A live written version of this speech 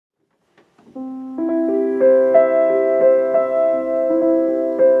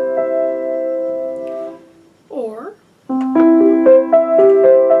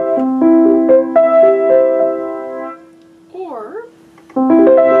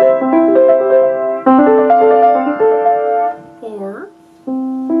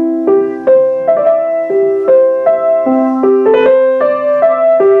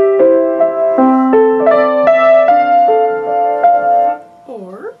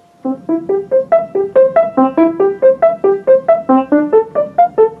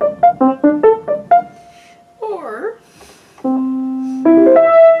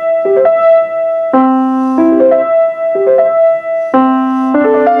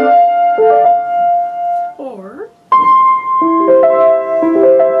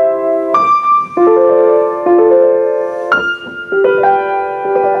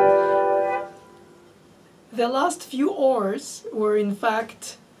scores were in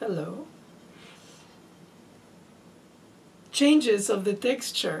fact, hello, changes of the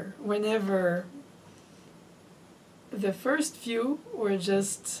texture whenever the first few were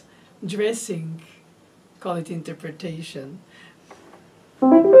just dressing, call it interpretation.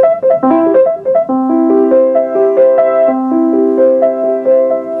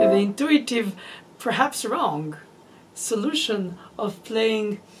 The intuitive, perhaps wrong, solution of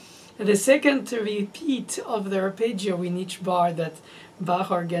playing the second repeat of the arpeggio in each bar that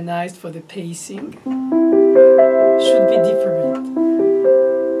Bach organized for the pacing should be different,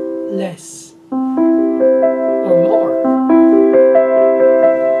 less or more.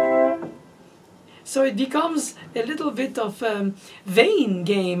 So it becomes a little bit of a vain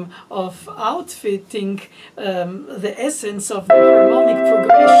game of outfitting the essence of the harmonic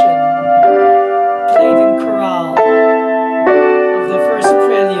progression played in chorale of the first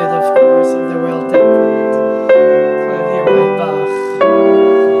prelude, of course, of the well-tempered clavier by Bach.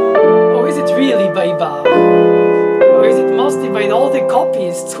 Or is it really by Bach? Or is it mostly by all the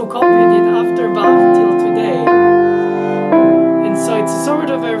copyists who copied it after Bach till today? And so it's sort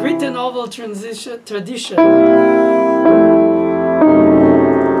of a written oral tradition.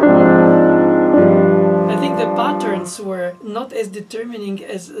 I think the patterns were not as determining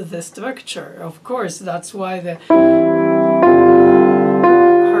as the structure. Of course, that's why the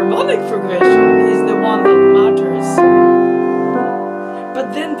harmonic progression is the one that matters.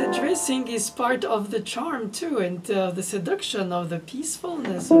 But then the dressing is part of the charm too, and the seduction of the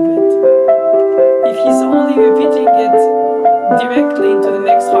peacefulness of it. If he's only repeating it directly into the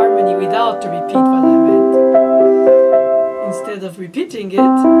next harmony without to repeat what I meant, instead of repeating it,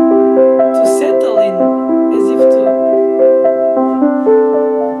 to settle in as if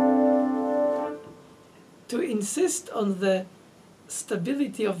to insist on the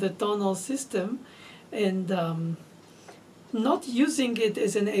stability of the tonal system and not using it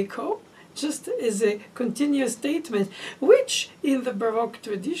as an echo, just as a continuous statement, which in the Baroque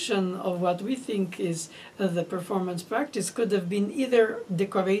tradition of what we think is the performance practice could have been either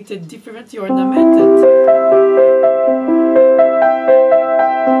decorated differently or ornamented.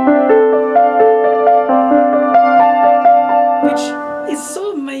 Which is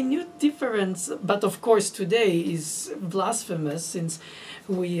so minute difference, but of course today is blasphemous since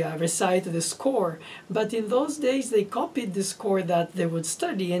we recite the score, but in those days they copied the score that they would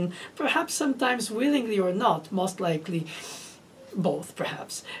study, and perhaps sometimes willingly or not, most likely both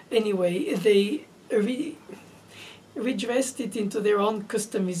perhaps. Anyway, they redressed it into their own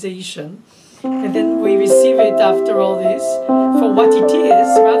customization, and then we receive it after all this for what it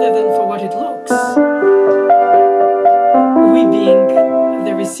is rather than for what it looks. We being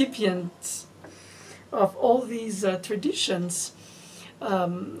the recipients of all these traditions,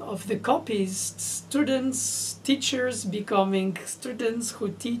 of the copies, students, teachers becoming students who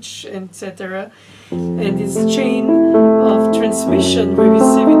teach, etc. And this chain of transmission, we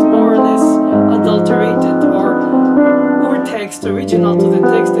receive it more or less adulterated or ur-text, original to the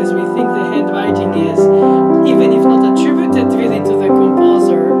text as we think the handwriting is, even if not attributed really to the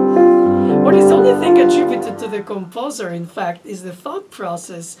composer. What is the only thing attributed to the composer, in fact, is the thought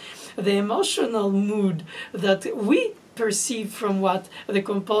process, the emotional mood that we perceive from what the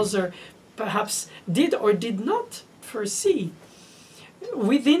composer perhaps did or did not foresee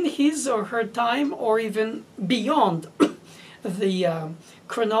within his or her time or even beyond the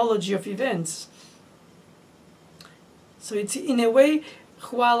chronology of events. So it's in a way,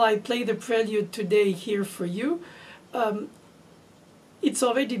 while I play the prelude today here for you, it's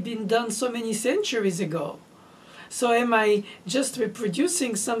already been done so many centuries ago. So am I just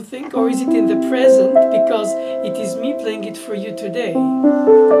reproducing something, or is it in the present because it is me playing it for you today?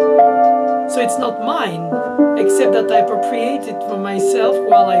 So it's not mine, except that I appropriate it for myself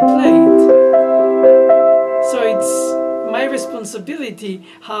while I play it. So it's my responsibility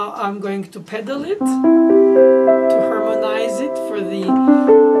how I'm going to pedal it, to harmonize it for the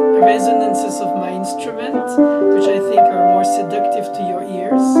resonances of my instrument, which I think are more seductive to your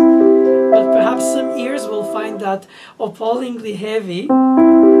ears. But perhaps some ears will find that appallingly heavy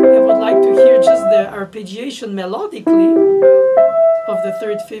and would like to hear just the arpeggiation melodically of the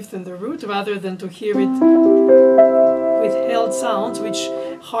third, fifth, and the root, rather than to hear it with held sounds, which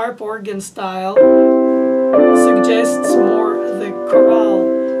harp organ style suggests more the chorale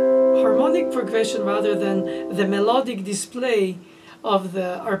harmonic progression rather than the melodic display of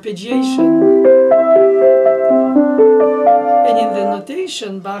the arpeggiation. And in the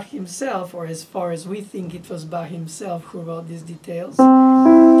notation, Bach himself, or as far as we think it was Bach himself who wrote these details,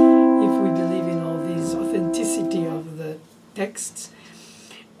 if we believe in all these authenticity of the texts,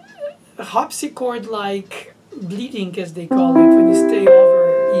 a harpsichord-like bleeding, as they call it, when you stay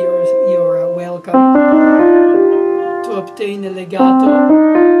over, you're welcome. To obtain a legato,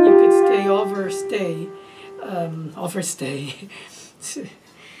 you could stay overstay.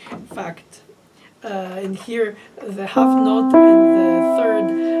 Fact. And here the half note and the third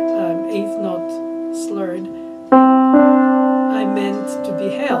eighth note slurred, I meant to be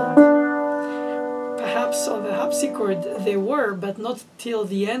held. Perhaps on the harpsichord they were, but not till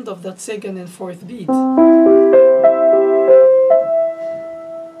the end of that second and fourth beat.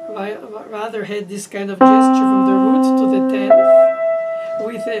 I rather had this kind of gesture from the root to the 10th,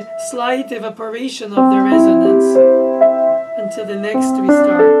 with a slight evaporation of the resonance until the next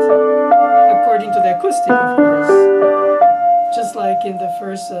restart, according to the acoustic, of course, just like in the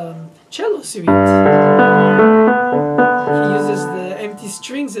first cello suite. He uses the empty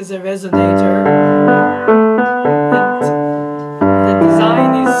strings as a resonator, and the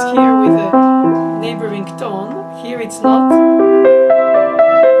design is here with a neighboring tone. Here it's not.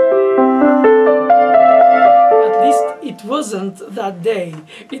 It wasn't that day.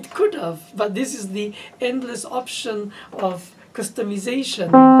 It could have, but this is the endless option of customization.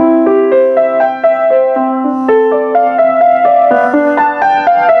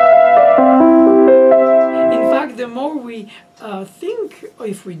 In fact, the more we think, or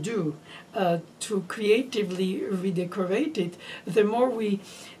if we do, to creatively redecorate it, the more we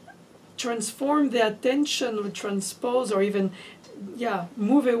transform the attention, or transpose, or even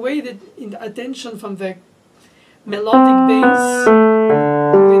move away the attention from the melodic bass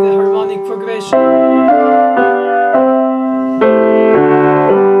with a harmonic progression.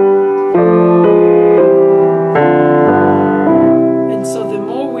 And so the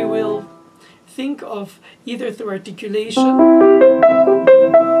more we will think of either through articulation,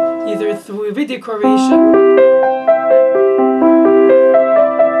 either through redecoration,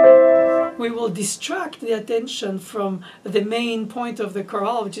 we will distract the attention from the main point of the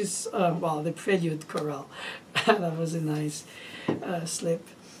chorale, which is, the prelude chorale. That was a nice slip.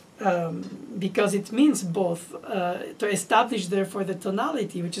 Because it means both to establish, therefore, the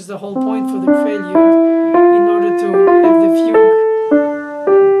tonality, which is the whole point for the prelude, in order to have the fugue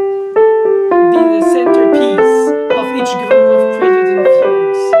be the centerpiece of each group of prelude and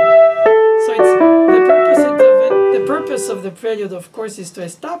fugues. So it's the purpose of it. The purpose of the prelude, of course, is to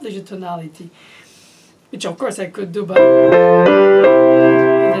establish a tonality, which of course I could do, but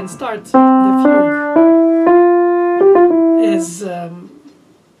and then start the fugue. As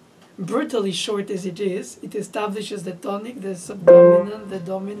brutally short as it is, it establishes the tonic, the subdominant, the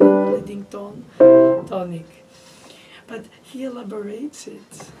dominant, leading tone, tonic. But he elaborates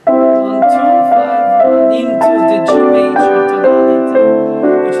it. 1, 2, 5, 1 into the G major tonality,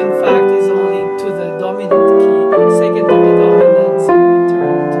 which in fact is only to the dominant key, secondary dominance, and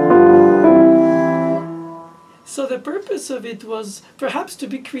return to. So the purpose of it was perhaps to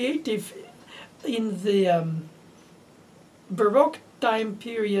be creative in the Baroque time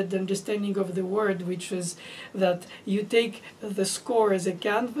period understanding of the word, which was that you take the score as a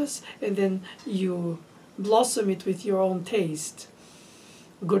canvas and then you blossom it with your own taste,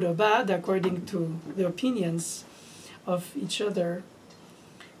 good or bad, according to the opinions of each other.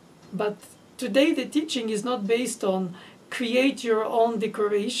 But today the teaching is not based on create your own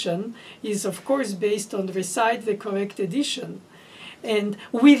decoration, is of course based on recite the correct edition. And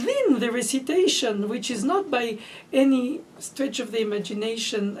within the recitation, which is not by any stretch of the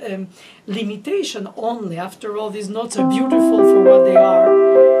imagination limitation only, after all these notes are beautiful for what they are,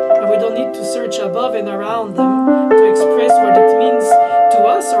 and we don't need to search above and around them to express what it means to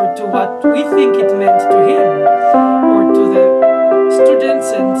us or to what we think it meant to him, or to the students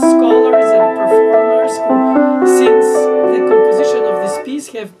and scholars and performers who, since the composition of this piece,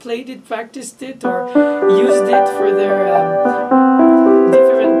 have played it, practiced it, or used it for their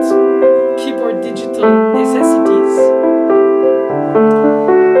different keyboard digital necessities.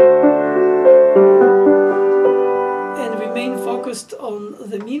 And remain focused on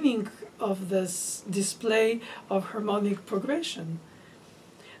the meaning of this display of harmonic progression.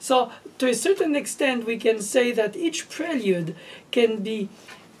 So, to a certain extent, we can say that each prelude can be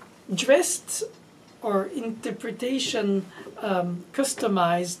dressed or interpretation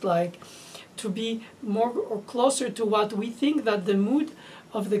customized, like to be more or closer to what we think that the mood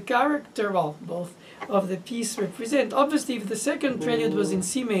of the character, well, both of the piece represent. Obviously, if the second prelude was in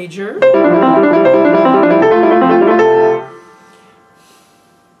C major,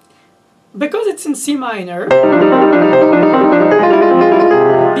 because it's in C minor,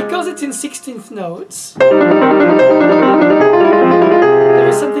 because it's in 16th notes, there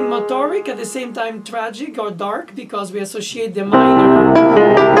is something motoric heroic, at the same time tragic or dark, because we associate the minor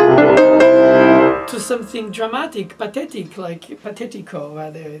to something dramatic, pathetic, like pathetico,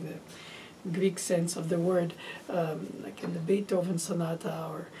 rather in the Greek sense of the word, like in the Beethoven sonata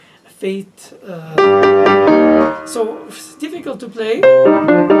or Fate. So it's difficult to play. But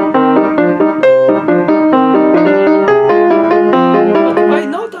why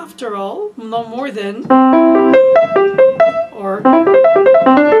not, after all? No more than. Or,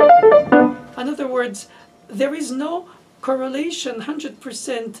 in other words, there is no correlation,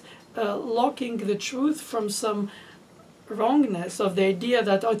 100% locking the truth from some wrongness of the idea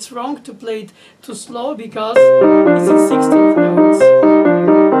that it's wrong to play it too slow because it's in 16th notes.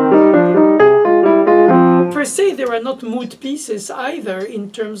 Per se, there are not mood pieces either in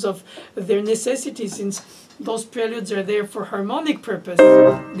terms of their necessity, since those preludes are there for harmonic purpose.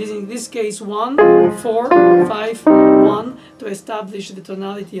 In this case, 1, 4, 5, 1 to establish the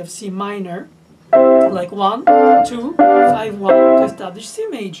tonality of C minor, like 1, 2, 5, 1 to establish C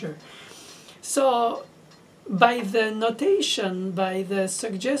major. So by the notation, by the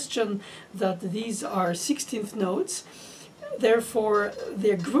suggestion that these are 16th notes, therefore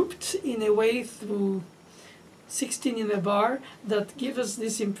they're grouped in a way through 16 in a bar that give us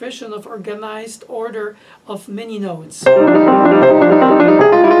this impression of organized order of many notes. So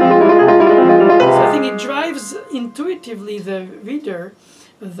I think it drives intuitively the reader,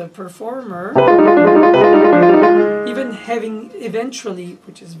 the performer, even having eventually,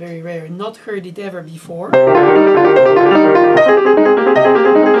 which is very rare, not heard it ever before.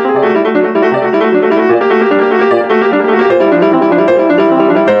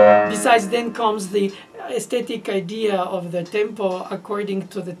 Besides, then comes the aesthetic idea of the tempo according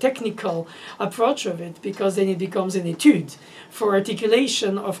to the technical approach of it, because then it becomes an etude for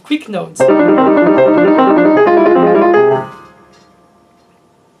articulation of quick notes.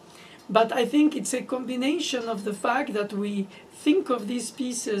 But I think it's a combination of the fact that we think of these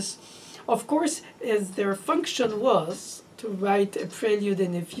pieces, of course, as their function was to write a prelude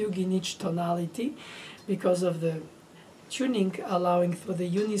and a fugue in each tonality, because of the tuning allowing for the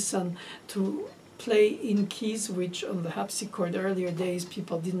unison to play in keys which on the harpsichord earlier days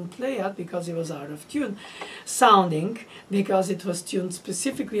people didn't play at because it was out of tune sounding, because it was tuned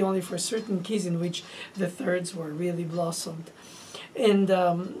specifically only for certain keys in which the thirds were really blossomed. And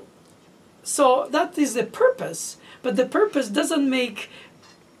so that is the purpose, but the purpose doesn't make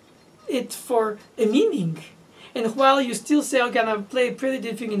it for a meaning. And while you still say, I'm gonna play a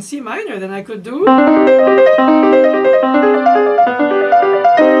prelude fugue in C minor, then I could do, and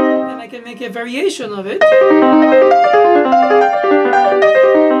I can make a variation of it.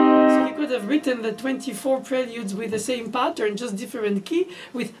 So he could have written the 24 preludes with the same pattern, just different key,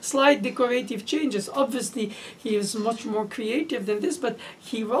 with slight decorative changes. Obviously, he is much more creative than this, but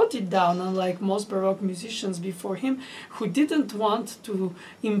he wrote it down, unlike most Baroque musicians before him, who didn't want to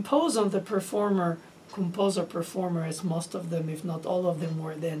impose on the performer, composer-performer, as most of them, if not all of them,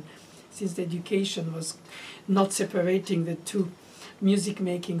 were then, since the education was not separating the two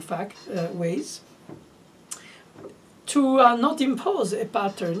music-making ways, to not impose a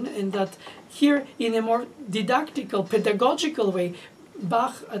pattern, and that here, in a more didactical, pedagogical way,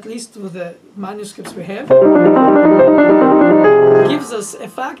 Bach, at least with the manuscripts we have, gives us a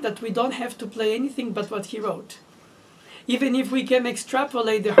fact that we don't have to play anything but what he wrote. Even if we can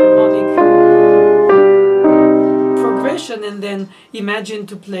extrapolate the harmonic progression and then imagine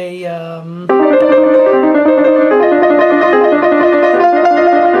to play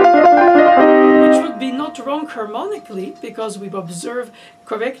which would be not wrong harmonically, because we've observed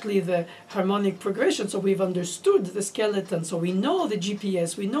correctly the harmonic progression, so we've understood the skeleton, so we know the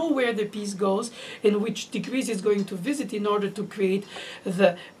GPS, we know where the piece goes and which degrees it's going to visit in order to create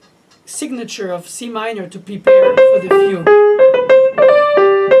the signature of C minor to prepare for the fugue.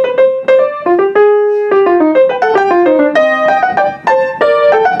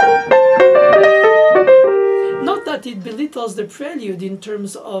 It belittles the prelude in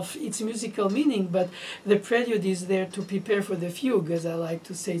terms of its musical meaning, but the prelude is there to prepare for the fugue, as I like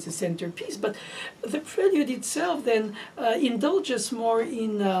to say, it's a centerpiece. But the prelude itself then indulges more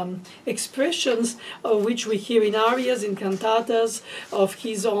in expressions of which we hear in arias, in cantatas, of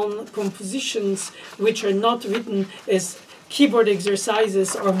his own compositions, which are not written as keyboard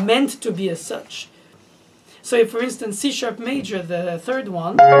exercises or meant to be as such. So if, for instance, C sharp major, the third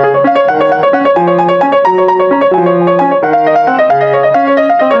one,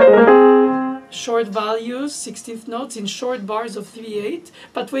 short values, 16th notes in short bars of 3/8,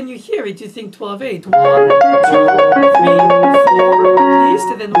 but when you hear it, you think 12/8. 1, 2, 3, 4 at least,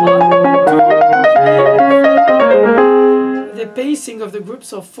 and then 1, 2, 3, 4. The pace spacing of the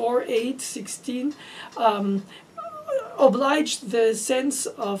groups of 4, 8, 16 obliged the sense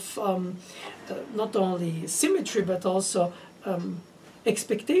of not only symmetry but also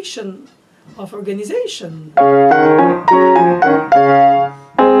expectation of organization.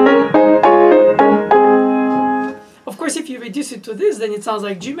 Of course, if you reduce it to this, then it sounds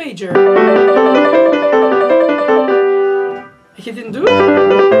like G major. He didn't do it.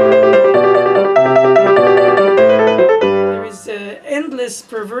 There is endless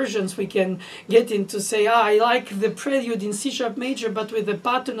perversions we can get into. Say, I like the prelude in C# major, but with the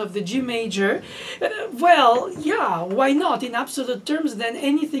pattern of the G major. Well, yeah, why not? In absolute terms, then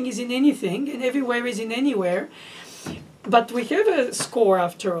anything is in anything, and everywhere is in anywhere. But we have a score,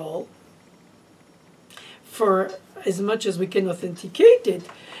 after all, for as much as we can authenticate it.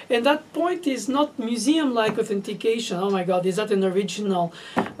 And that point is not museum-like authentication. Oh my God, is that an original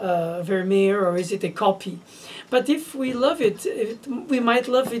Vermeer or is it a copy? But if we love it, we might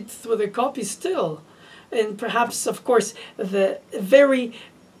love it through the copy still. And perhaps, of course, the very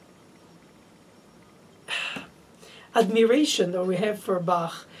admiration that we have for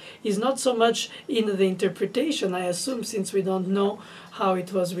Bach is not so much in the interpretation, I assume, since we don't know how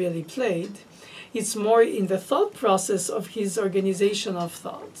it was really played. It's more in the thought process of his organization of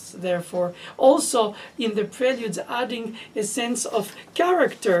thoughts. Therefore, also in the preludes, adding a sense of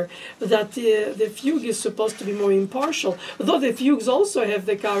character that the fugue is supposed to be more impartial. Though the fugues also have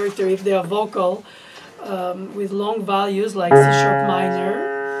the character, if they are vocal, with long values like C# minor,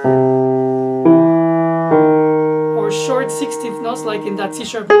 or short 16th notes like in that C#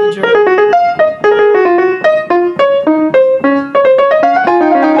 major.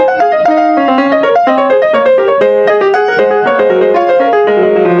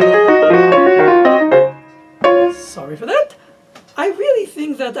 Sorry for that. I really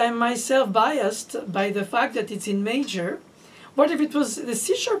think that I'm myself biased by the fact that it's in major. What if it was the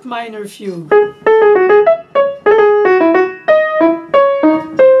C# minor fugue?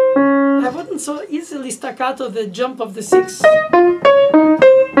 I wouldn't so easily staccato the jump of the 6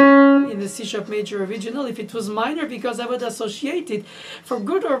 in the C# major original if it was minor, because I would associate it, for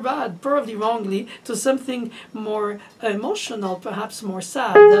good or bad, probably wrongly, to something more emotional, perhaps more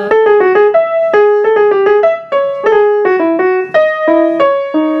sad.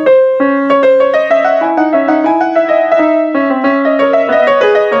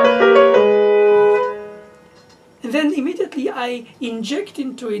 I inject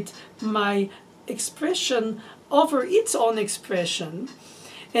into it my expression over its own expression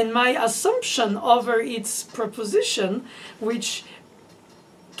and my assumption over its proposition, which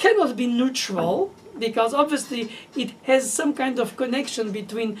cannot be neutral, because obviously it has some kind of connection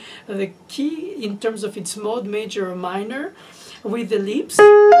between the key in terms of its mode, major or minor, with the leaps.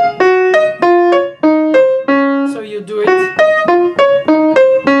 So you do it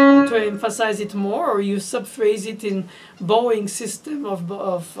to emphasize it more, or you subphrase it in bowing system of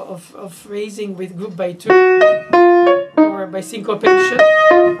phrasing with group by 2 or by syncopation,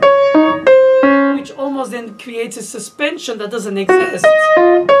 which almost then creates a suspension that doesn't exist,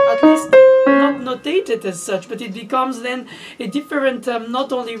 at least not notated as such, but it becomes then a different,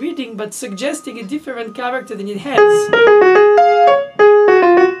 not only reading, but suggesting a different character than it has.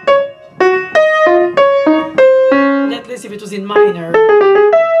 At least if it was in minor.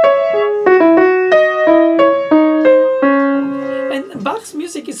 Bach's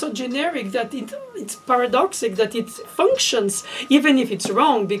music is so generic that it's paradoxic that it functions, even if it's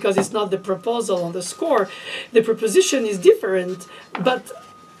wrong, because it's not the proposal on the score. The proposition is different, but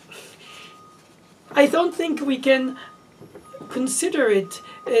I don't think we can consider it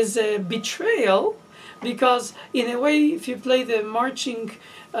as a betrayal, because in a way, if you play the marching,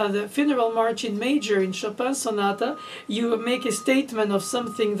 the funeral march in major in Chopin's sonata, you make a statement of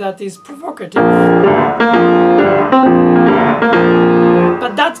something that is provocative.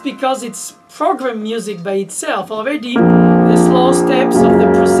 But that's because it's program music by itself. Already, the slow steps of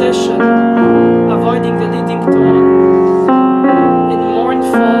the procession, avoiding the leading tone, and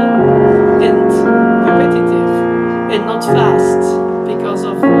mournful and repetitive, and not fast, because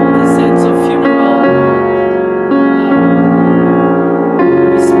of the sense of funeral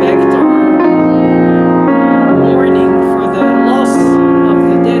respect or mourning for the loss of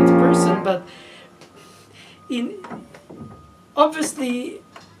the dead person. But obviously,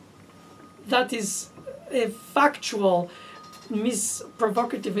 that is a factual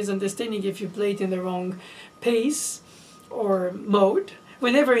provocative misunderstanding if you play it in the wrong pace or mode.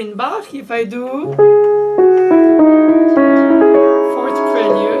 Whenever in Bach, if I do fourth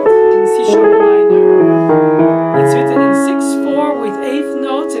prelude in C# minor, it's written in 6/4 with 8th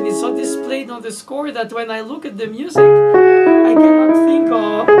notes and it's so displayed on the score that when I look at the music, I cannot think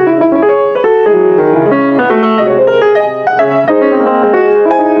of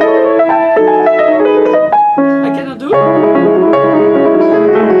do.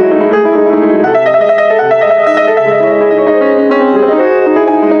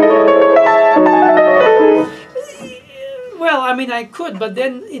 Well, I mean, I could, but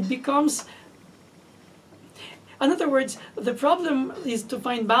then it becomes... In other words, the problem is to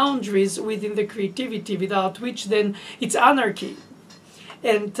find boundaries within the creativity, without which then it's anarchy.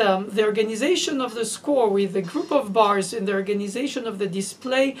 And the organization of the score with the group of bars and the organization of the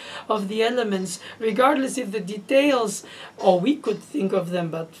display of the elements, regardless if the details, or we could think of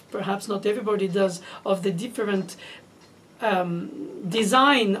them, but perhaps not everybody does, of the different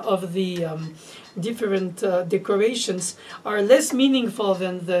design of the different decorations are less meaningful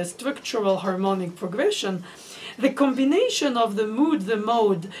than the structural harmonic progression. The combination of the mood, the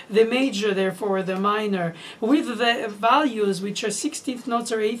mode, the major, therefore the minor, with the values, which are 16th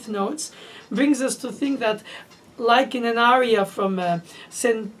notes or 8th notes, brings us to think that, like in an aria from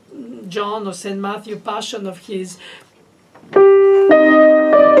St. John or St. Matthew Passion of his, again,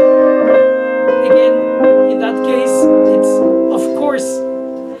 in that case, it's, of course,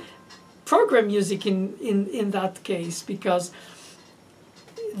 program music in that case, because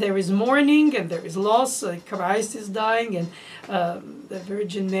there is mourning and there is loss, Christ is dying and the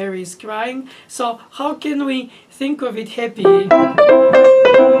Virgin Mary is crying. So how can we think of it happy,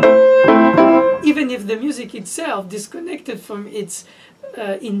 even if the music itself, disconnected from its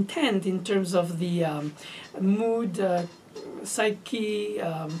intent in terms of the mood, psyche,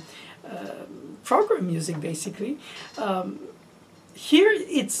 program music basically. Here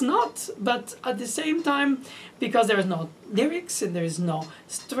it's not, but at the same time, because there is no lyrics and there is no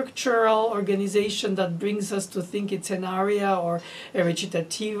structural organization that brings us to think it's an aria or a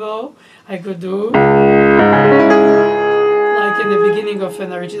recitativo, I could do like in the beginning of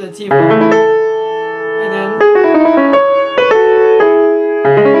an recitativo, and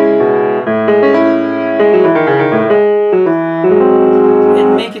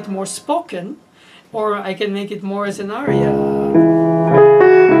then make it more spoken, or I can make it more as an aria.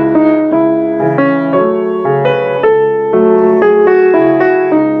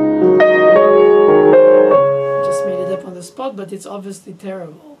 But it's obviously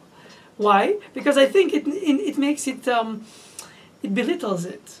terrible. Why? Because I think it makes it, it belittles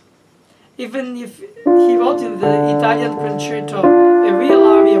it. Even if he wrote in the Italian concerto a real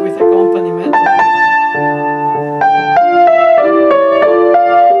aria with accompaniment,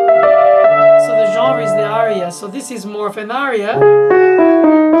 so the genre is the aria, so this is more of an aria,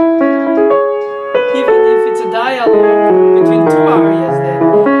 even if it's a dialogue between two arias then,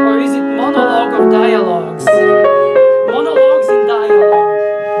 or is it monologue of dialogues? Monologues in dialogue.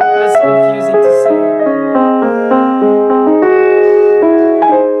 That's confusing to say.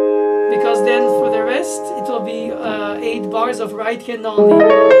 Because then for the rest, it will be 8 bars of right hand only.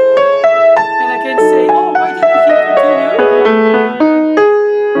 And I can say, oh, why didn't he continue?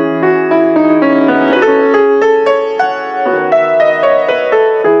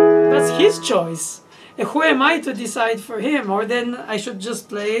 That's his choice. And who am I to decide for him? Or then I should just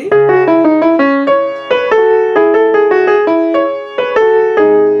play.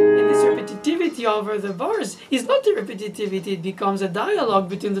 Over the bars is not a repetitivity, it becomes a dialogue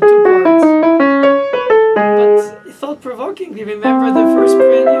between the two parts. But thought-provokingly, remember the first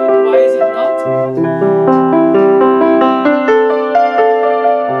prelude? Why is it not?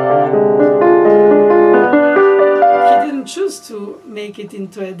 He didn't choose to make it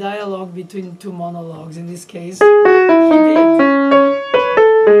into a dialogue between two monologues. In this case, he did.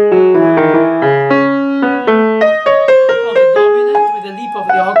 On the dominant with a leap of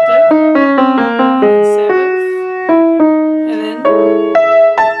the octave.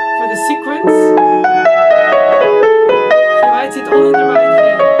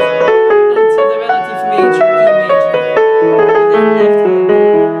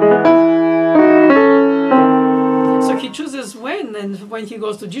 When he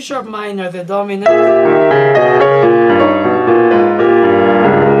goes to G sharp minor, the dominant, he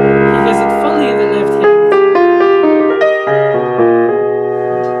has it fully in the left hand.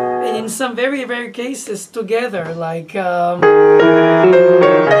 And in some very rare cases together, like but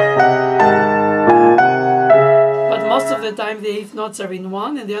most of the time the 8th notes are in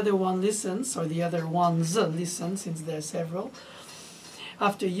one and the other one listens, or the other ones listen, since there are several.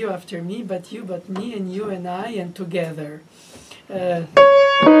 After you, after me, but you, but me, and you and I, and together. Or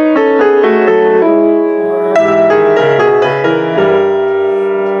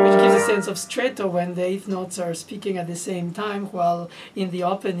which gives a sense of stretto when the eighth notes are speaking at the same time, while in the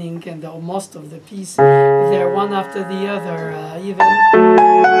opening and most of the piece they're one after the other, even.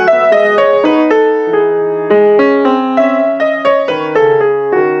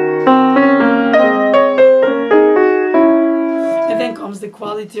 The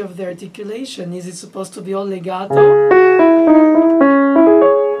quality of the articulation. Is it supposed to be all legato?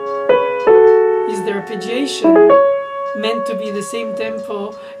 Is the arpeggiation meant to be the same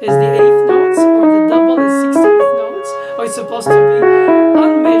tempo as the eighth notes or the double and 16th notes? Or it's supposed to be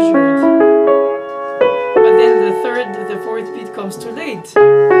unmeasured? But then the fourth beat comes too late.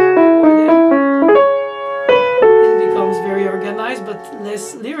 Or then it becomes very organized but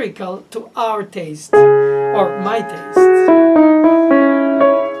less lyrical to our taste, or my taste.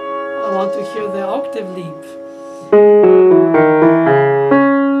 I want to hear the octave leap.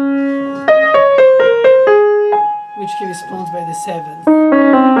 Which corresponds by the seventh,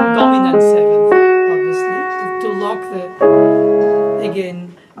 dominant seventh, obviously, to lock the, again,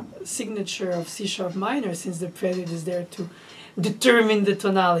 signature of C sharp minor, since the prelude is there to determine the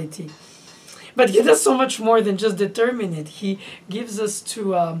tonality. But he does so much more than just determine it. He gives us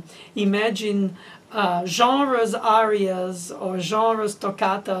to imagine genres arias, or genres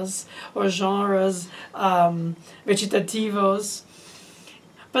toccatas, or genres recitativos.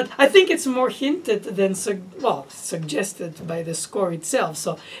 But I think it's more hinted than, suggested by the score itself.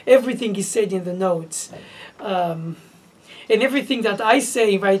 So everything is said in the notes. And everything that I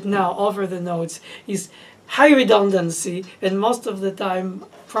say right now over the notes is high redundancy, and most of the time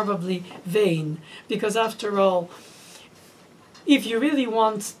probably vain. Because after all, if you really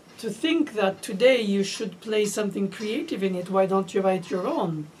want to think that today you should play something creative in it, why don't you write your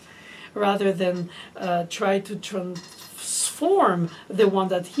own? Rather than try to transform the one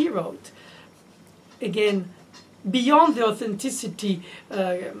that he wrote. Again, beyond the authenticity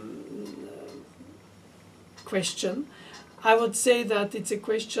question, I would say that it's a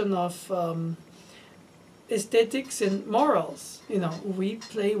question of aesthetics and morals. You know, we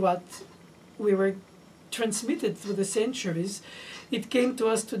play what we were transmitted through the centuries. It came to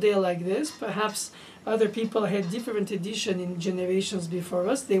us today like this. Perhaps other people had different edition in generations before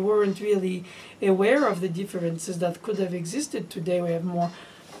us. They weren't really aware of the differences that could have existed today. We have more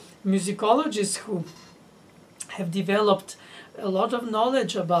musicologists who have developed a lot of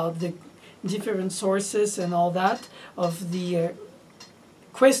knowledge about the different sources and all that of the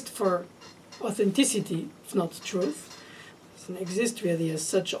quest for authenticity, if not truth. It doesn't exist really as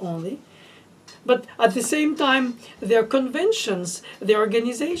such only. But at the same time, there are conventions, there are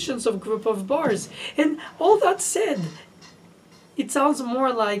organizations of group of bars. And all that said, it sounds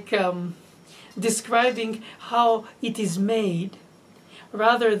more like describing how it is made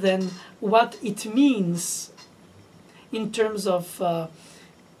rather than what it means in terms of,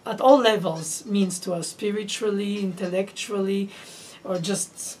 at all levels, means to us, spiritually, intellectually, or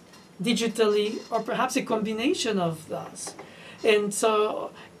just digitally, or perhaps a combination of those. And so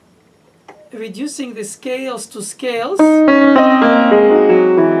reducing the scales to scales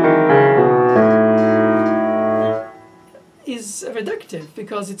is reductive,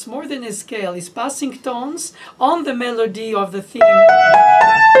 because it's more than a scale. It's passing tones on the melody of the theme.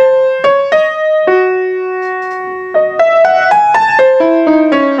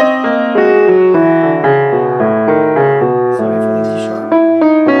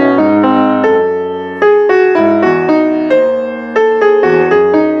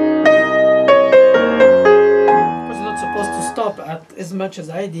 As much as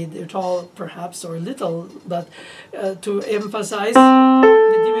I did at all, perhaps, or a little, but to emphasize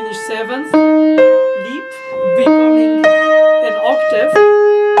the diminished seventh leap becoming an octave,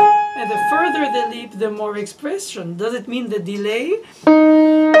 and the further the leap, the more expression. Does it mean the delay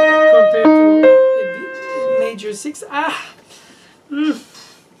compared to a major six? I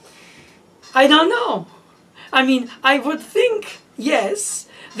don't know. I mean, I would think yes,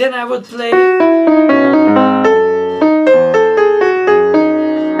 then I would play.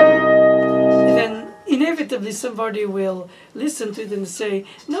 Inevitably somebody will listen to it and say,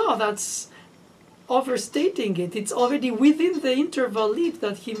 no, that's overstating it. It's already within the interval leap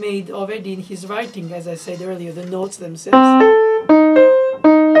that he made already in his writing, as I said earlier, the notes themselves.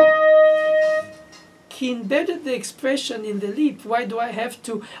 He embedded the expression in the leap. Why do I have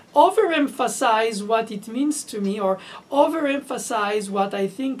to overemphasize what it means to me, or overemphasize what I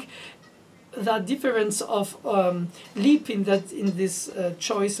think that difference of leap in this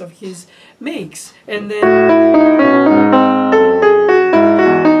choice of his makes? And then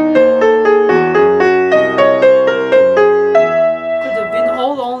could have been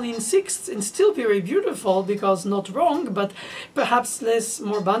all only in sixths and still be very beautiful, because not wrong, but perhaps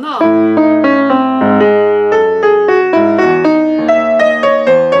more banal.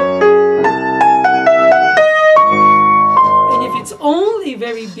 And if it's only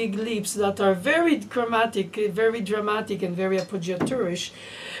very big leaps that are very chromatic, very dramatic, and very appoggiature-ish,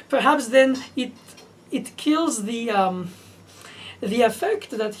 perhaps then it kills the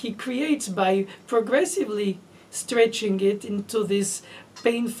effect that he creates by progressively stretching it into this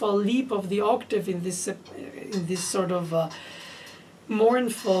painful leap of the octave in this sort of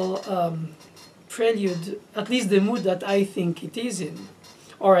mournful prelude, at least the mood that I think it is in,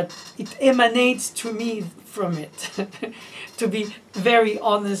 or it emanates to me from it. To be very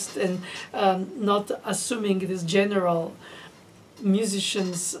honest and not assuming this general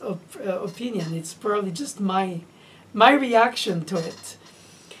musician's opinion. It's probably just my reaction to it.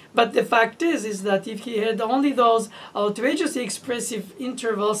 But the fact is that if he had only those outrageously expressive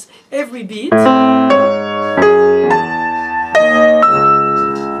intervals every beat,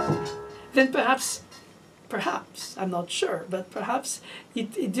 then perhaps, I'm not sure, but perhaps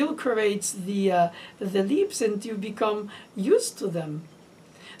it edulcorates the leaps and you become used to them.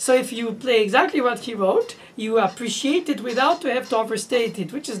 So if you play exactly what he wrote, you appreciate it without to have to overstate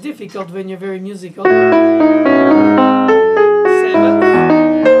it, which is difficult when you're very musical. Seventh,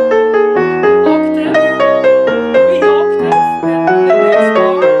 octave, re-octave, and the next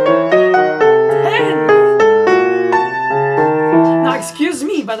bar, 10th. Now excuse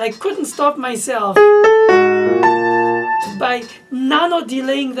me, but I couldn't stop myself by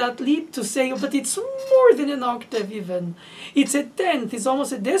nano-delaying that leap to say, oh, but it's more than an octave even. It's a 10th, it's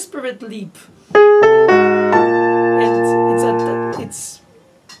almost a desperate leap. And it's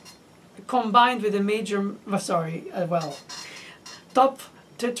combined with a major, top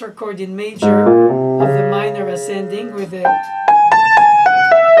tetrachord in major of the minor ascending with a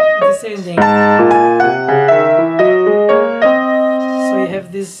descending. So you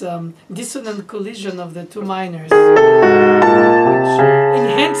have this dissonant collision of the two minors, which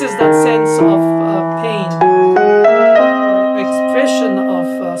enhances that sense of pain, or expression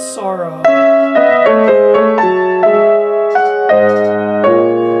of sorrow.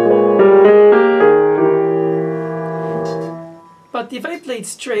 But if I played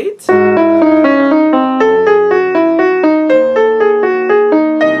straight,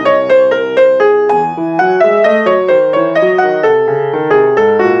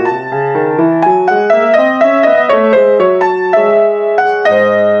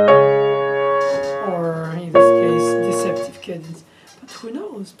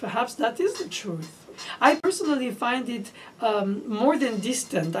 perhaps that is the truth. I personally find it more than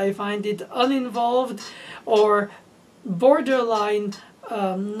distant. I find it uninvolved or borderline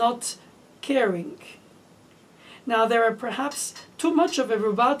not caring. Now there are perhaps too much of a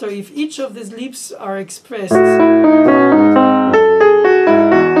rubato if each of these leaps are expressed.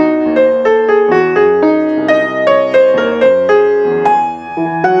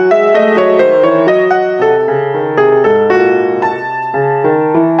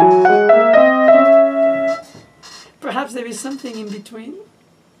 Perhaps there is something in between.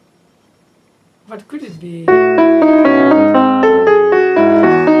 What could it be?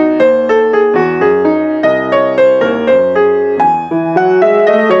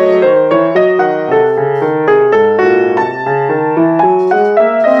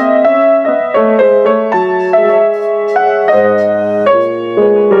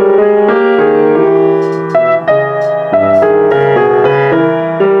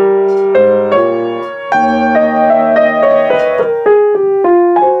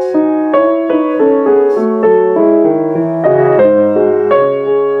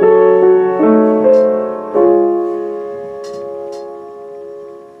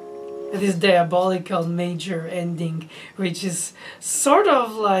 This diabolical major ending, which is sort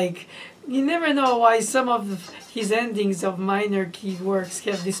of like, you never know why some of his endings of minor key works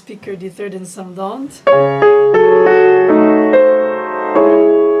have this piqueur de third and some don't.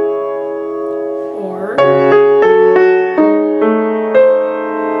 Or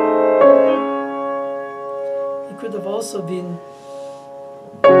it could have also been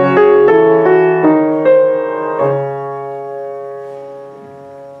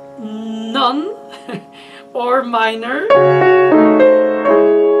none, or minor,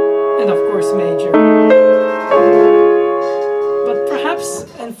 and of course major. But perhaps,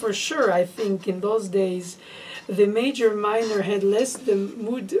 and for sure, I think in those days, the major minor had less the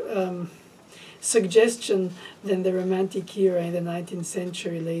mood suggestion than the Romantic era in the 19th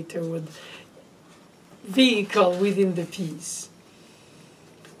century later would vehicle within the piece.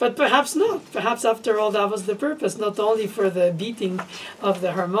 But perhaps not. Perhaps after all that was the purpose, not only for the beating of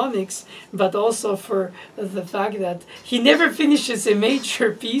the harmonics, but also for the fact that he never finishes a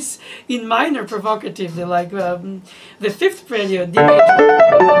major piece in minor provocatively, like the fifth prelude, D major.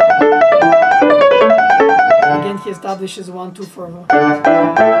 Again, he establishes 1, 2, 4, 1.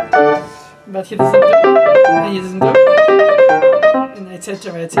 But he doesn't do it, and he doesn't do it, and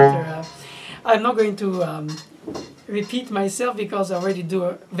etc., etc. I'm not going to repeat myself because I already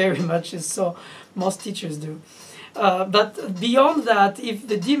do very much, so most teachers do. But beyond that, if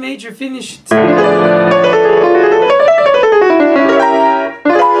the D major finished being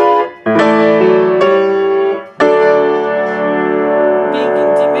in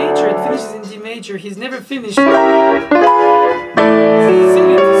D major, it finishes in D major, he's never finished. It's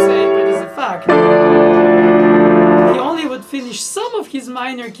silly to say, but it's a fact. He only would finish some of his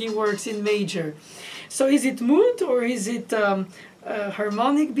minor key works in major. So is it mood or is it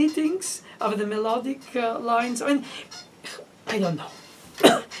harmonic beatings of the melodic lines? I mean, I don't know.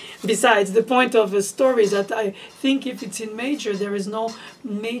 Besides, the point of the story is that I think if it's in major, there is no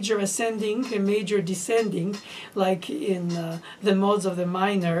major ascending and major descending, like in the modes of the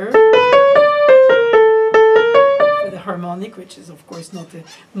minor. For the harmonic, which is of course not a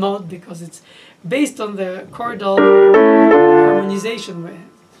mode because it's based on the chordal harmonization,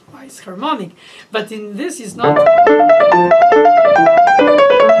 why it's harmonic. But in this is not in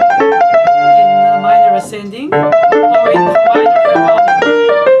minor ascending or in minor harmonic.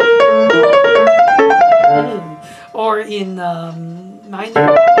 Or in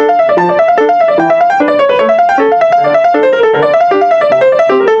minor.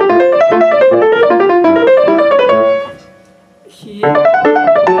 Here.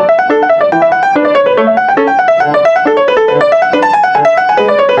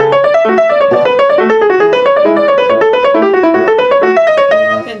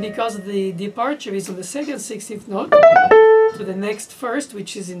 And because the departure is on the second 16th note to the next first,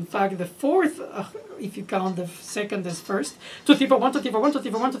 which is in fact the fourth, if you count the second as first. 2, 3, 4, 1, 2, 3, 4, 1, 2,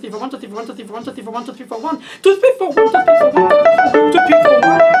 3, 4, 1, 2, 3, 4, 1, 2, 3, 4, 1, 2, 3, 4, 1, 2, 3, 4, 1, 2, 3, 4, 1, 2, 3, 4, 1, 2, 3, 4, 1, 2, 3, 4,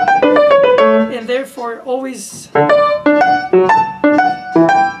 1. And therefore always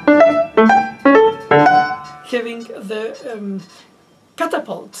having the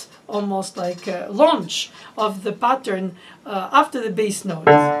catapult, almost like a launch of the pattern after the bass note,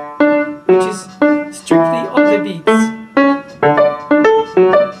 which is strictly on the beats.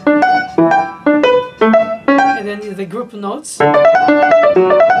 And then the group notes. And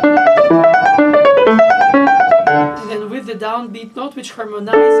then with the downbeat note, which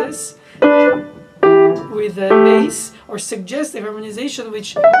harmonizes with the bass, or suggests the harmonization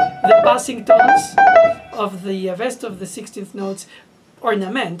which the passing tones of the rest of the 16th notes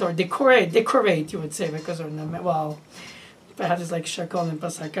ornament, or decorate you would say, because ornament, well, perhaps it's like Chacon and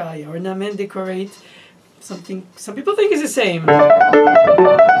Pasacaya. Ornament, decorate, something, some people think it's the same.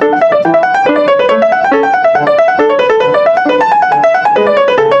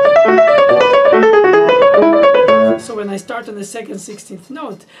 So when I start on the second 16th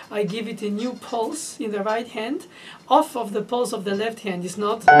note, I give it a new pulse in the right hand, off of the pulse of the left hand. It's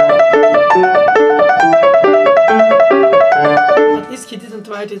not... At least he didn't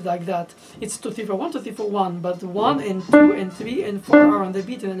write it like that. It's 2, 3, 4, 1, 2, 3, 4, 1, but 1 and 2 and 3 and 4 are on the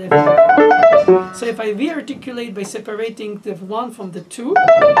beat in the left hand. So if I re-articulate by separating the 1 from the 2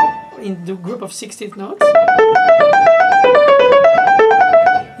 in the group of 16th notes,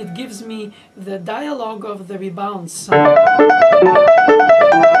 it gives me the dialogue of the rebound sound.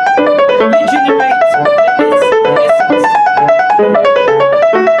 It regenerates the essence.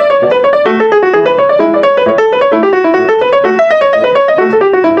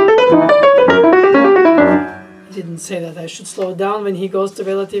 He didn't say that I should slow down when he goes to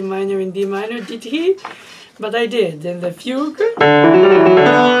relative minor in D minor, did he? But I did. And the fugue,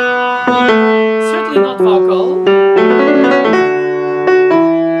 certainly not vocal.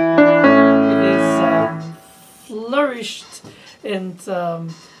 Flourished and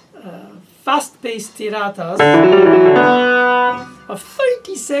fast-paced tiratas of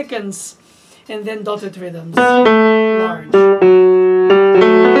 30 seconds and then dotted rhythms, large.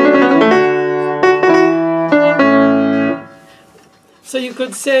 So you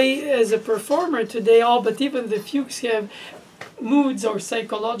could say as a performer today, oh, but even the fugues have moods or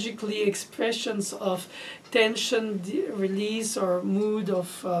psychologically expressions of tension, release, or mood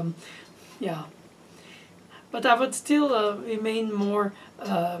of, yeah. But I would still remain more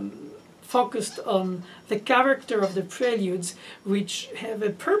focused on the character of the preludes, which have a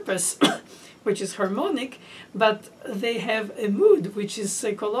purpose which is harmonic, but they have a mood which is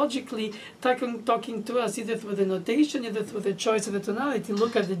psychologically talking to us either through the notation, either through the choice of the tonality.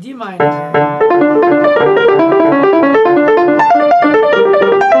 Look at the D minor.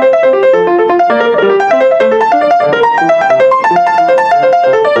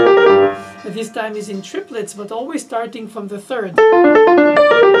 This time is in triplets, but always starting from the third,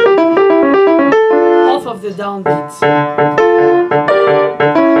 off of the downbeat.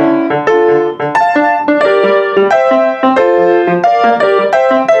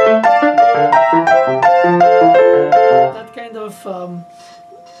 That kind of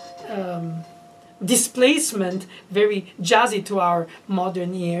displacement, very jazzy to our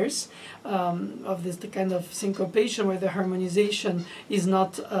modern ears, of this kind of syncopation where the harmonization is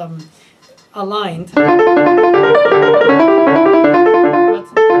not aligned. But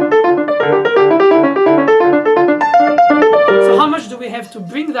so how much do we have to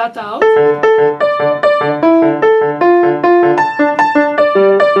bring that out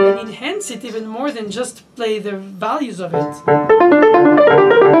and enhance it even more than just play the values of it?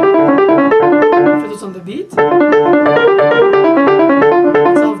 Focus on the beat.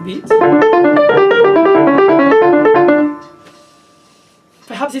 It's offbeat.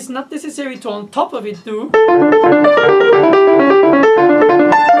 Perhaps it's not necessary to on top of it do.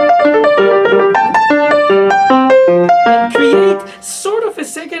 And create sort of a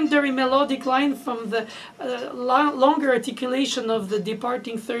secondary melodic line from the longer articulation of the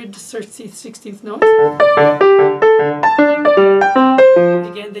departing 3rd, 16th notes.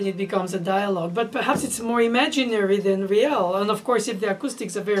 Again, then it becomes a dialogue. But perhaps it's more imaginary than real. And of course, if the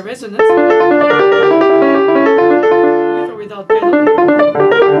acoustics are very resonant, with or without pedal.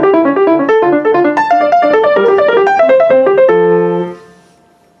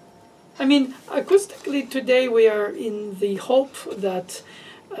 I mean, acoustically today we are in the hope that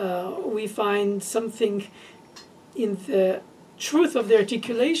we find something in the truth of the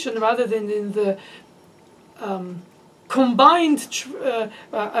articulation rather than in the combined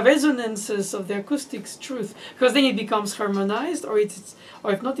resonances of the acoustics truth, because then it becomes harmonized, or if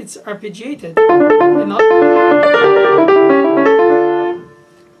not, it's arpeggiated.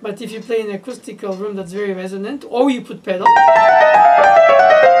 But if you play in an acoustical room that's very resonant, or you put pedal,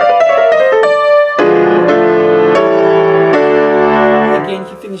 again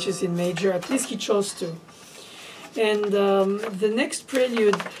he finishes in major, at least he chose to. And the next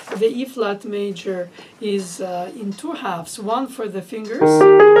prelude, the E flat major, is in 2 halves. One for the fingers, again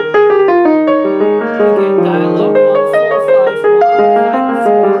dialogue, 1, 4, 5, 1, 5,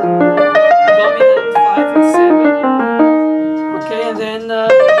 4, dominant 5 and 7. Okay, and then a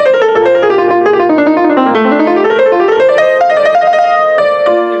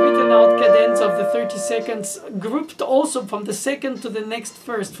written out cadence of the 30 seconds, grouped also from the second to the next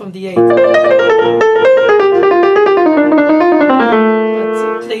first from the 8th.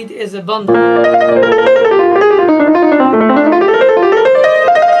 Played as a bundle.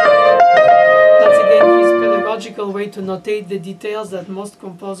 That's again his pedagogical way to notate the details that most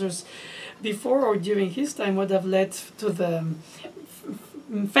composers before or during his time would have led to the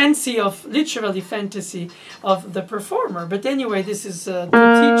fancy of, literally fantasy of the performer. But anyway, this is to teach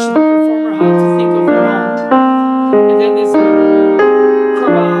the performer how to think of their own. And then there's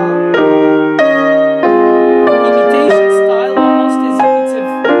chorale.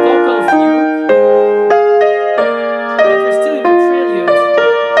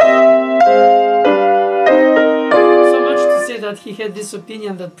 He had this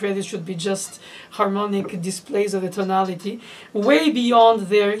opinion that preludes should be just harmonic displays of the tonality. Way beyond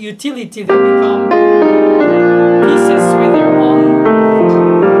their utility, they become pieces with their own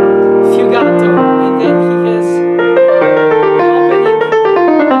fugato. And then he has the opening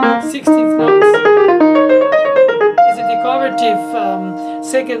 16th notes as a decorative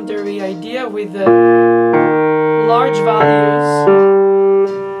secondary idea with the large values,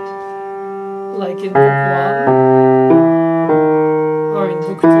 like in book 1. Or in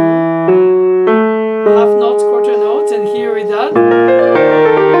book 2, half notes, quarter notes, and here with that.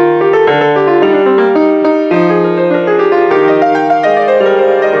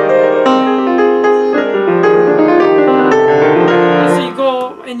 And so you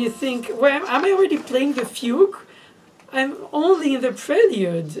go and you think, well, am I already playing the fugue? I'm only in the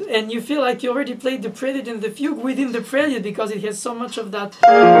prelude, and you feel like you already played the prelude and the fugue within the prelude because it has so much of that.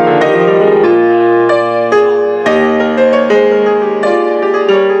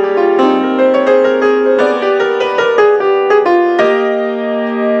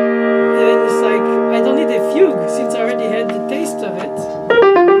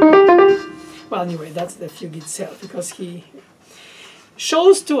 Anyway, that's the fugue itself, because he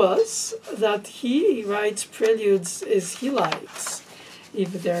shows to us that he writes preludes as he likes,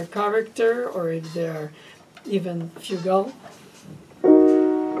 if they're character or if they're even fugal.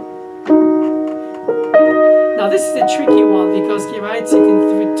 Now this is a tricky one because he writes it in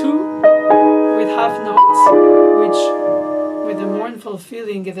 3/2 with half notes, which with a mournful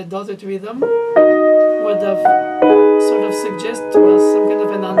feeling in the dotted rhythm would have sort of suggest to us some kind of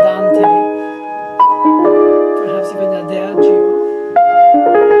an andante, perhaps even an adagio,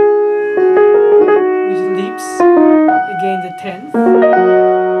 which leaps again the 10th,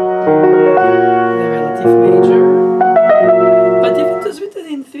 the relative major. But if it was written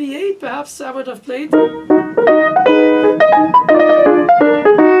in 3/8, perhaps I would have played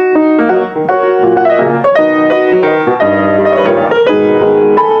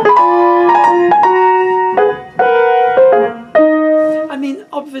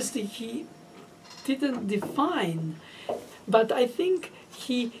obviously he didn't define, but I think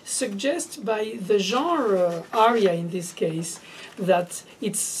he suggests by the genre aria in this case that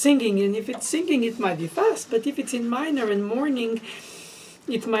it's singing, and if it's singing it might be fast, but if it's in minor and mourning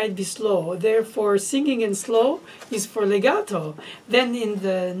it might be slow. Therefore singing and slow is for legato. Then in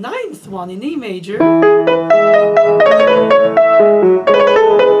the 9th one in E major,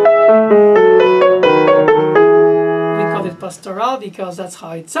 pastoral because that's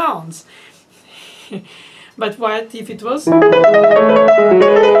how it sounds. But what if it was? And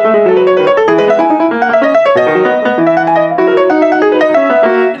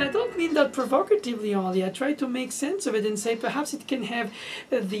I don't mean that provocatively only. I try to make sense of it and say perhaps it can have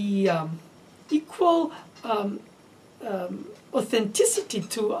the equal authenticity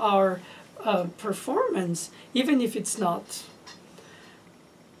to our performance, even if it's not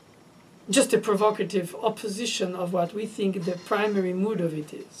just a provocative opposition of what we think the primary mood of it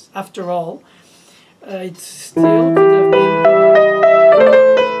is. After all, it still could have been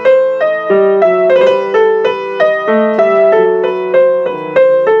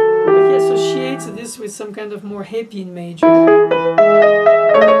but he associates this with some kind of more happy in major.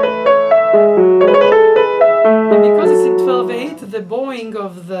 And because it's in 12/8, the bowing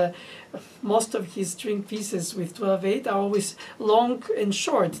of the most of his string pieces with 12/8 are always long and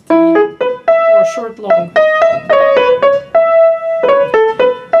short, or short-long.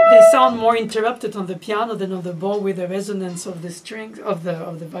 They sound more interrupted on the piano than on the bow with the resonance of the strings of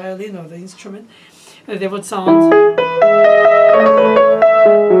the violin or the instrument. They would sound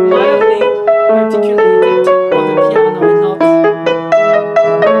mildly articulated on the piano and not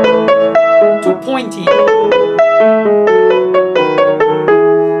too pointy.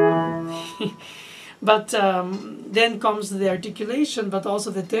 But then comes the articulation, but also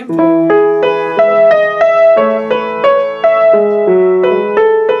the tempo.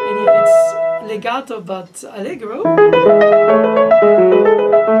 And if it's legato but allegro,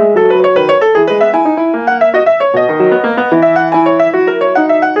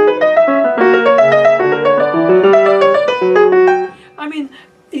 I mean,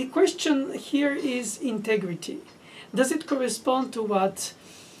 the question here is integrity. Does it correspond to what?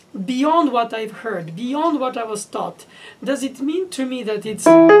 Beyond what I've heard, beyond what I was taught, does it mean to me that it's,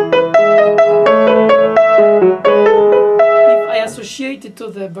 if I associate it to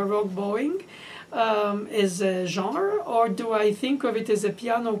the Baroque bowing as a genre, or do I think of it as a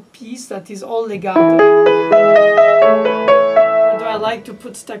piano piece that is all legato? Or do I like to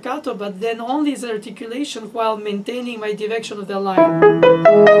put staccato, but then only as articulation while maintaining my direction of the line?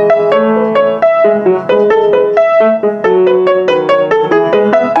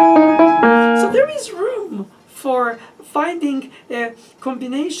 For finding a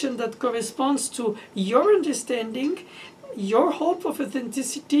combination that corresponds to your understanding, your hope of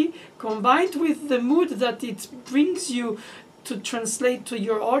authenticity, combined with the mood that it brings you to translate to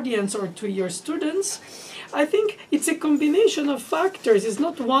your audience or to your students. I think it's a combination of factors. It's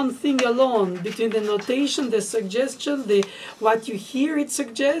not one thing alone between the notation, the suggestion, what you hear it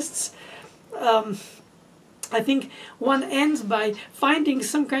suggests. I think one ends by finding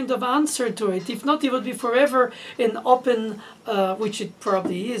some kind of answer to it. If not, it would be forever an open, which it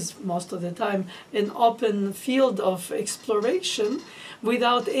probably is most of the time, an open field of exploration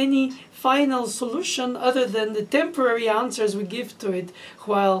without any final solution other than the temporary answers we give to it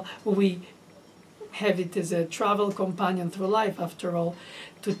while we have it as a travel companion through life, after all.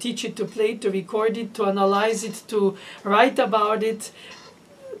 To teach it, to play it, to record it, to analyze it, to write about it,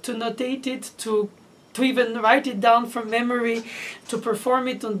 to notate it, to even write it down from memory, to perform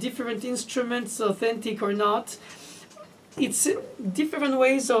it on different instruments, authentic or not. it's different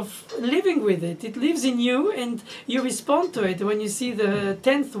ways of living with it. It lives in you and you respond to it. When you see the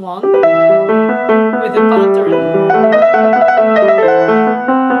 10th one with the pattern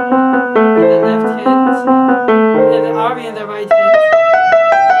in the left hand and the aria in the right hand,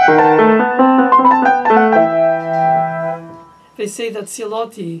 they say that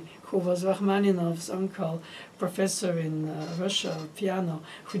Siloti, who was Rachmaninoff's uncle, professor in Russia, piano,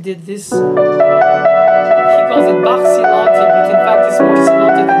 who did this, he calls it Bach Siloti, but in fact it's more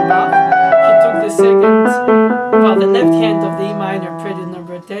Siloti than Bach. He took the second, well, the left hand of the E minor Prelude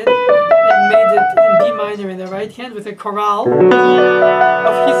number 10 and made it in B minor in the right hand with a chorale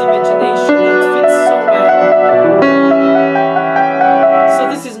of his imagination that fits so well. So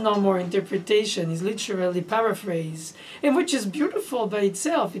this is no more interpretation, it's literally paraphrase, and which is beautiful by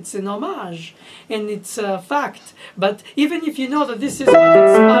itself. It's an homage, and it's a fact. But even if you know that this is what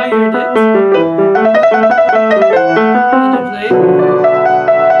inspired it, and you play,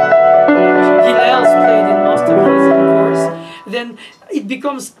 Hillel's played in most of his, of course, then it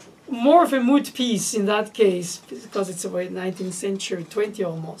becomes more of a mood piece in that case, because it's about 19th century, 20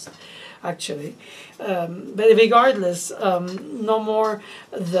 almost, actually. But regardless, no more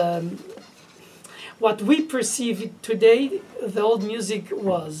what we perceive today, the old music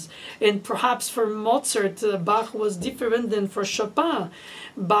was. And perhaps for Mozart, Bach was different than for Chopin.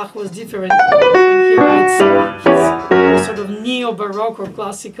 Bach was different when he writes his sort of neo-Baroque or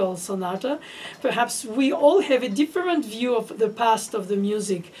classical sonata. Perhaps we all have a different view of the past of the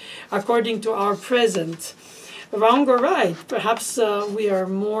music according to our present. Wrong or right, perhaps we are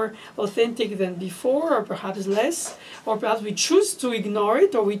more authentic than before, or perhaps less, or perhaps we choose to ignore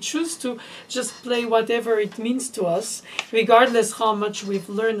it, or we choose to just play whatever it means to us, regardless how much we've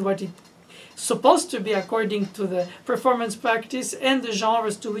learned what it's supposed to be according to the performance practice and the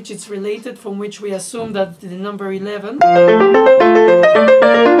genres to which it's related, from which we assume that the number 11, again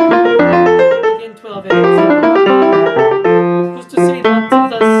 12/8. Who's to say that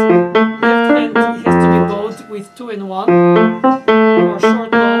thus left hand has to be bowed with 2 and 1, or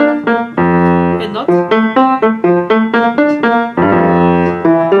short long and not?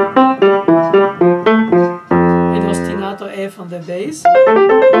 And ostinato F on the bass.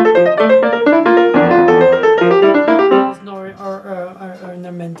 There's no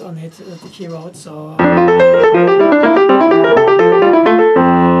ornament on it that he wrote, so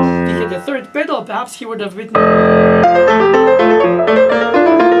if he had the third pedal, perhaps he would have written,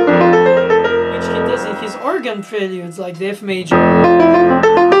 which he does in his organ preludes, like the F major.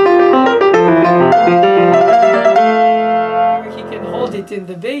 Or he can hold it in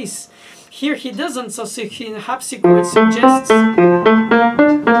the bass. Here he doesn't, so in harpsichord suggests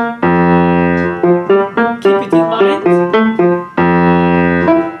keep it in mind.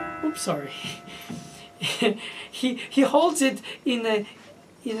 Oops, sorry. he holds it in a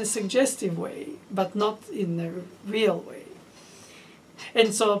suggestive way, but not in a real way.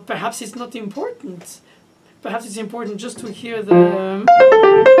 And so perhaps it's not important. Perhaps it's important just to hear the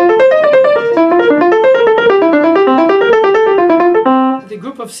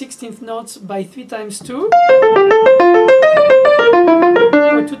group of 16th notes by 3 times 2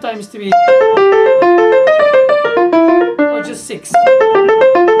 or 2 times 3 or just 6.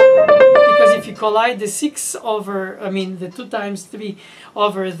 Because if you collide the 6 over, the 2 times 3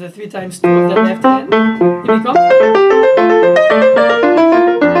 over the 3 times 2 of the left hand, it becomes.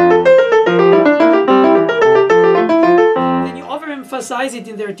 Then you overemphasize it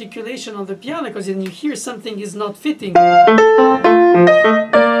in the articulation on the piano, because then you hear something is not fitting.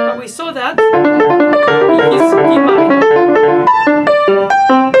 But we saw that in his D minor.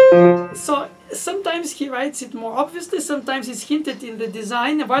 So sometimes he writes it more obviously, sometimes it's hinted in the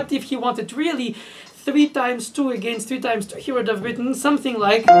design. What if he wanted really 3 times 2 against 3 times 2? He would have written something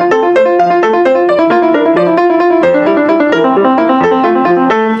like.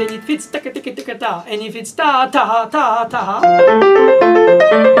 Then it fits taka taka taka ta, and if it's ta ta ta ta,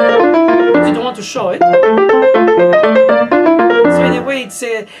 you don't want to show it. So in a way, it's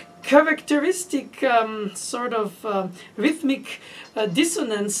a characteristic sort of rhythmic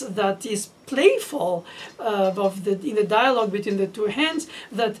dissonance that is playful in the dialogue between the two hands,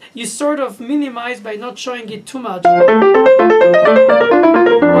 that you sort of minimize by not showing it too much or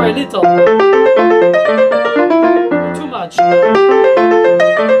a little or too much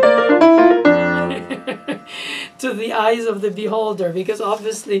to the eyes of the beholder, because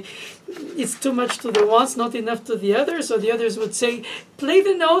obviously it's too much to the ones, not enough to the others. So the others would say, play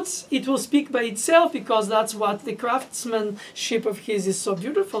the notes, it will speak by itself, because that's what the craftsmanship of his is so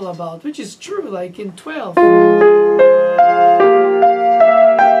beautiful about, which is true, like in 12.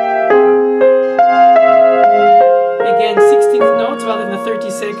 Again,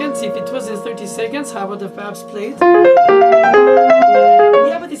 30 seconds. If it was in 30 seconds, I would have perhaps played. Yeah,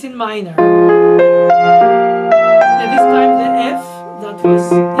 but it's in minor. And this time the F that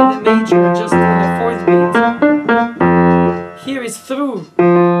was in the major, just on the 4th beat, here is through.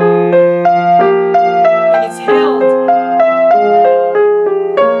 And it's held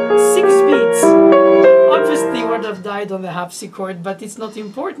 6 beats. Obviously would have died on the harpsichord, but it's not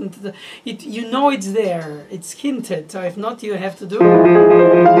important. You know it's there. It's hinted. So if not, you have to do,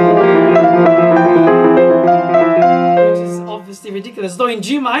 which is obviously ridiculous. Though in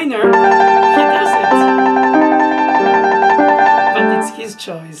G minor, he does it. But it's his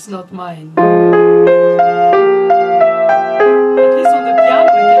choice, not mine. At least on the piano, I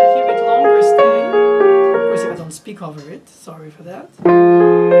can hear it longer stay. Of course, if I don't speak over it, sorry for that.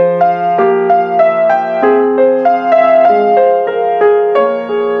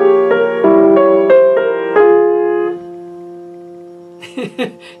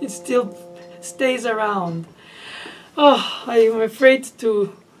 It still stays around. Oh, I am afraid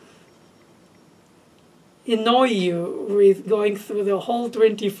to annoy you with going through the whole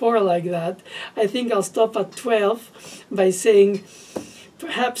 24 like that. I think I'll stop at 12 by saying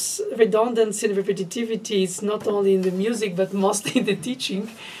perhaps redundancy and repetitivity is not only in the music but mostly in the teaching.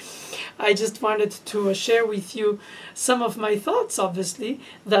 I just wanted to share with you some of my thoughts, obviously,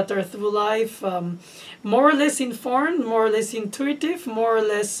 that are through life, more or less informed, more or less intuitive, more or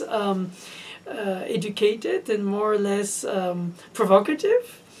less educated, and more or less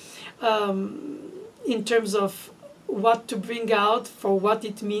provocative in terms of what to bring out for what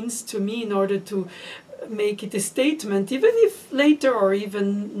it means to me in order to make it a statement, even if later or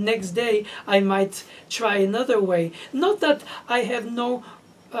even next day I might try another way. Not that I have no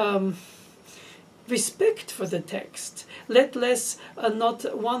respect for the text, let less not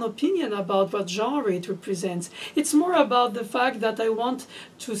one opinion about what genre it represents. It's more about the fact that I want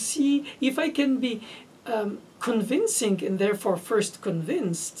to see if I can be convincing and therefore first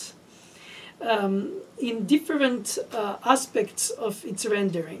convinced in different aspects of its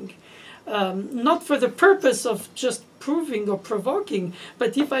rendering. Not for the purpose of just proving or provoking,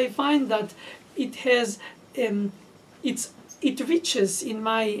 but if I find that it has it reaches, in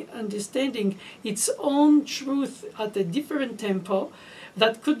my understanding, its own truth at a different tempo,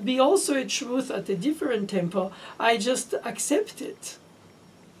 that could be also a truth at a different tempo, I just accept it.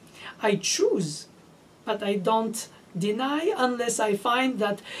 I choose, but I don't deny unless I find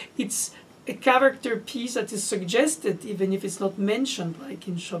that it's a character piece that is suggested, even if it's not mentioned, like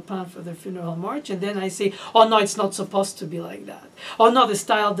in Chopin for the Funeral March, and then I say, oh no, it's not supposed to be like that. Oh no, the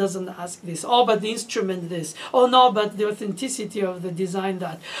style doesn't ask this. Oh, but the instrument this. Oh no, but the authenticity of the design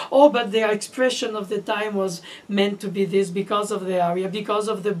that. Oh, but the expression of the time was meant to be this because of the aria, because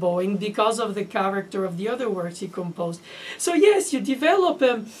of the bowing, because of the character of the other works he composed. So yes, you develop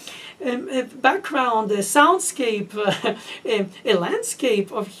a background, a soundscape, a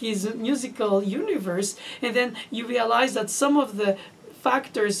landscape of his musical universe, and then you realize that some of the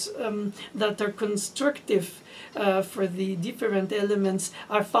factors that are constructive for the different elements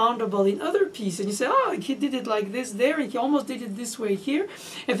are foundable in other pieces. And you say, oh, he did it like this there, and he almost did it this way here.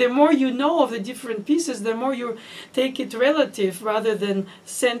 And the more you know of the different pieces, the more you take it relative rather than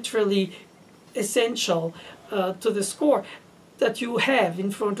centrally essential to the score that you have in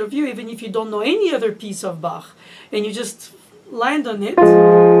front of you, even if you don't know any other piece of Bach, and you just land on it, and you,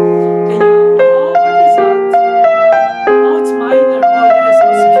 oh, what is that? Oh, it's minor. Oh, yes,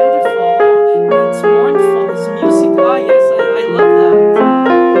 it's beautiful. Oh, it's mournful. It's music. Ah, yes, I love that.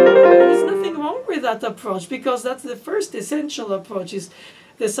 And there's nothing wrong with that approach, because that's the first essential approach, is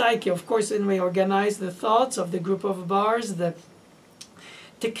the psyche. Of course, when we organize the thoughts of the group of bars, the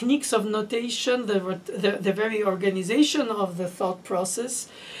techniques of notation, the very organization of the thought process,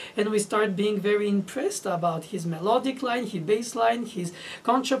 and we start being very impressed about his melodic line, his bass line, his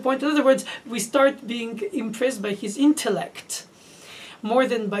contrapoint. In other words, we start being impressed by his intellect more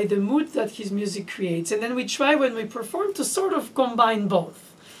than by the mood that his music creates. And then we try, when we perform, to sort of combine both.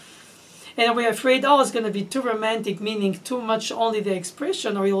 And we're afraid, oh, it's going to be too romantic, meaning too much only the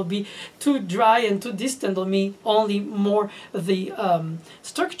expression, or it will be too dry and too distant, or me only more the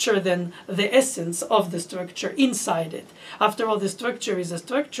structure than the essence of the structure inside it. After all, the structure is a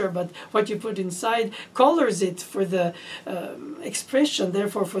structure, but what you put inside colors it for the expression,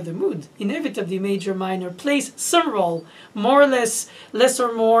 therefore for the mood. Inevitably, major, minor plays some role, more or less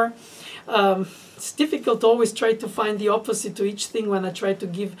or more. It's difficult to always try to find the opposite to each thing when I try to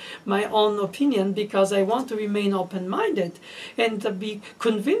give my own opinion, because I want to remain open-minded and be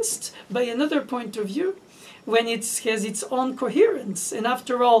convinced by another point of view when it has its own coherence. And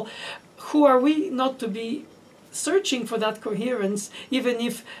after all, who are we not to be searching for that coherence, even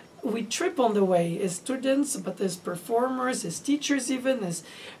if we trip on the way as students, but as performers, as teachers, even as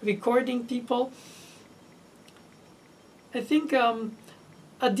recording people. I think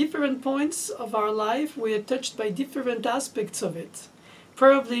at different points of our life, we are touched by different aspects of it.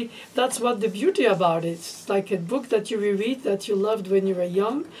 Probably that's what the beauty about it. It's like a book that you reread that you loved when you were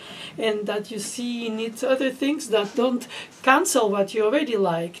young, and that you see in it other things that don't cancel what you already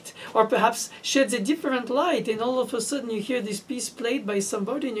liked, or perhaps sheds a different light, and all of a sudden you hear this piece played by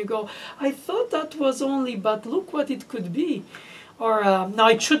somebody and you go, I thought that was only, but look what it could be. Or, no,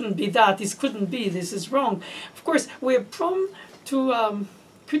 it shouldn't be that, this couldn't be, this is wrong. Of course, we're prone to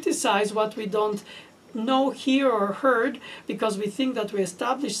criticize what we don't know, hear, or heard, because we think that we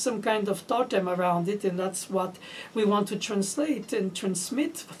established some kind of totem around it, and that's what we want to translate and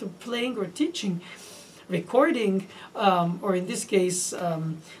transmit through playing or teaching, recording, or in this case,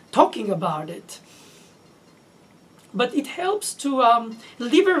 talking about it. But it helps to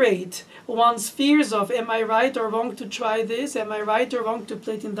liberate one's fears of, am I right or wrong to try this? Am I right or wrong to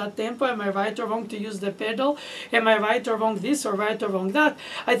play it in that tempo? Am I right or wrong to use the pedal? Am I right or wrong this or right or wrong that?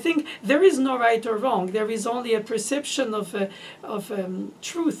 I think there is no right or wrong. There is only a perception of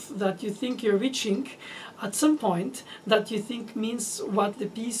truth that you think you're reaching at some point, that you think means what the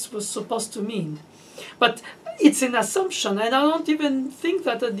piece was supposed to mean. But it's an assumption, and I don't even think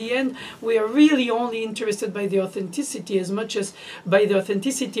that at the end we are really only interested by the authenticity as much as by the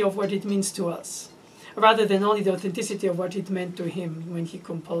authenticity of what it means to us, rather than only the authenticity of what it meant to him when he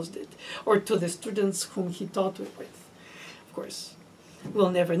composed it, or to the students whom he taught it with. Of course, we'll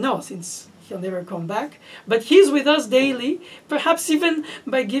never know, since he'll never come back, but he's with us daily, perhaps even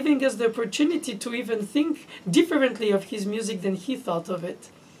by giving us the opportunity to even think differently of his music than he thought of it.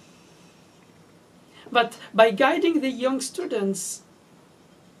 But by guiding the young students,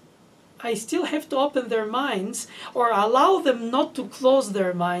 I still have to open their minds, or allow them not to close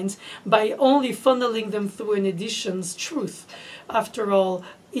their minds by only funneling them through an edition's truth. After all,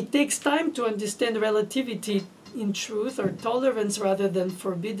 it takes time to understand relativity in truth, or tolerance rather than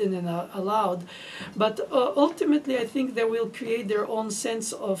forbidden and allowed. But ultimately, I think they will create their own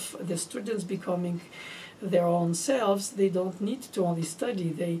sense of the students becoming their own selves. They don't need to only study.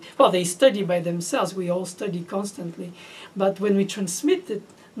 They study by themselves. We all study constantly. But when we transmit the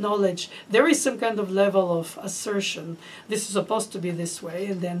knowledge, there is some kind of level of assertion. This is supposed to be this way.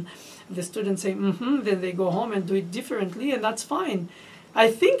 And then the students say, then they go home and do it differently, and that's fine. I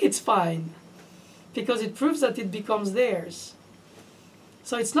think it's fine, because it proves that it becomes theirs.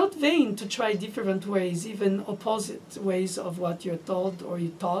 So it's not vain to try different ways, even opposite ways of what you're told, or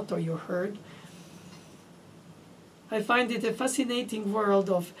you taught, or you heard. I find it a fascinating world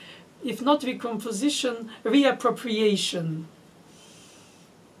of, if not recomposition, reappropriation.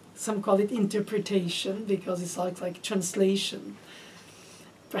 Some call it interpretation, because it's like translation.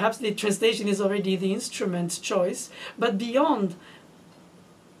 Perhaps the translation is already the instrument's choice, but beyond,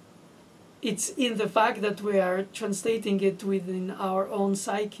 it's in the fact that we are translating it within our own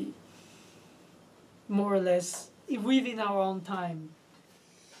psyche, more or less within our own time.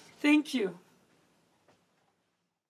 Thank you.